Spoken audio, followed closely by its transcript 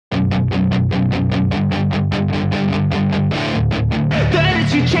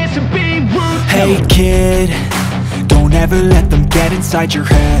Hey kid, don't ever let them get inside your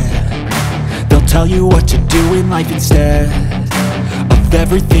head. They'll tell you what to do in life instead of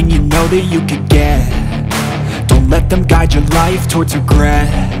everything you know that you could get. Don't let them guide your life towards regret.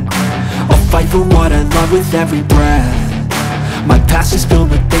 I'll fight for what I love with every breath. My past is filled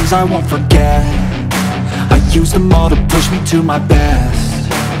with things I won't forget. I use them all to push me to my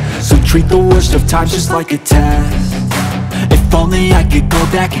best. So treat the worst of times just like a test. If only I could go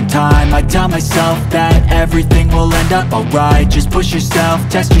back in time, I'd tell myself that everything will end up alright. Just push yourself,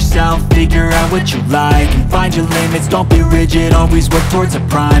 test yourself, figure out what you like, and find your limits, don't be rigid, always work towards a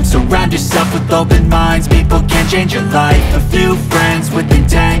prime. Surround yourself with open minds, people can change your life. A few friends with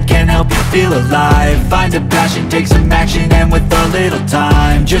intent can help you feel alive. Find a passion, take some action, and with a little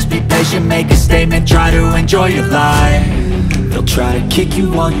time, just be patient, make a statement, try to enjoy your life. They'll try to kick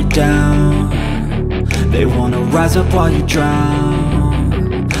you while you're down. They wanna rise up while you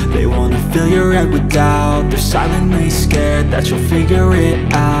drown. They wanna fill your head with doubt. They're silently scared that you'll figure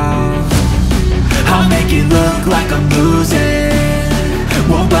it out. I'll make it look like I'm losing,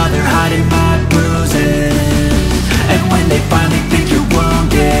 won't bother hiding my bruises. And when they finally think you're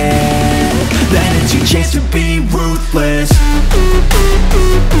wounded, then it's your chance to be ruthless.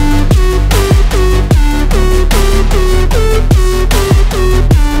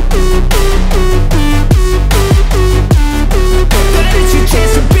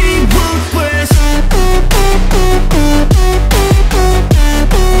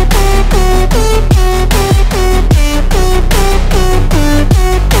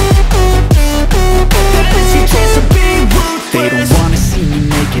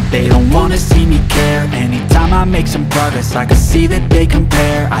 They don't wanna see me care. Anytime I make some progress, I can see that they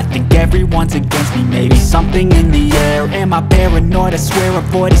compare. I think everyone's against me, maybe something in the air. Am I paranoid? I swear a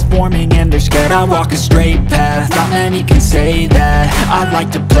void is forming and they're scared. I walk a straight path, not many can say that. I like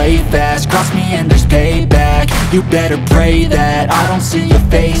to play fast, cross me and there's payback. You better pray that I don't see your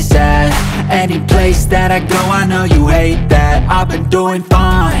face at any place that I go. I know you hate that. I've been doing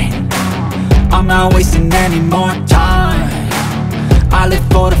fine, I'm not wasting any more time. I live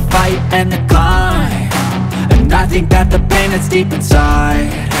for the fight and the climb, and I think that the pain that's deep inside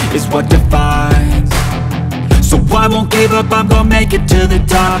is what defines. So I won't give up, I'm gonna make it to the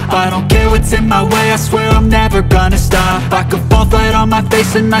top. I don't care what's in my way, I swear I'm never gonna stop. I could fall flat on my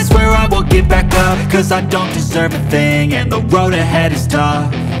face and I swear I won't give back up, cause I don't deserve a thing and the road ahead is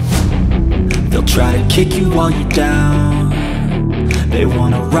tough. They'll try to kick you while you're down. They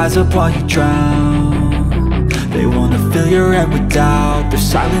wanna rise up while you drown. They wanna fill your head with doubt. They're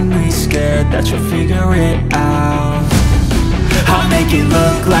silently scared that you'll figure it out. I'll make it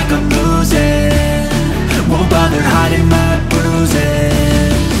look like I'm losing, won't bother hiding my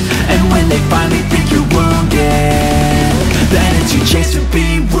bruises. And when they finally think you're wounded, then it's your chance to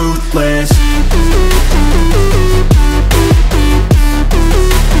be ruthless.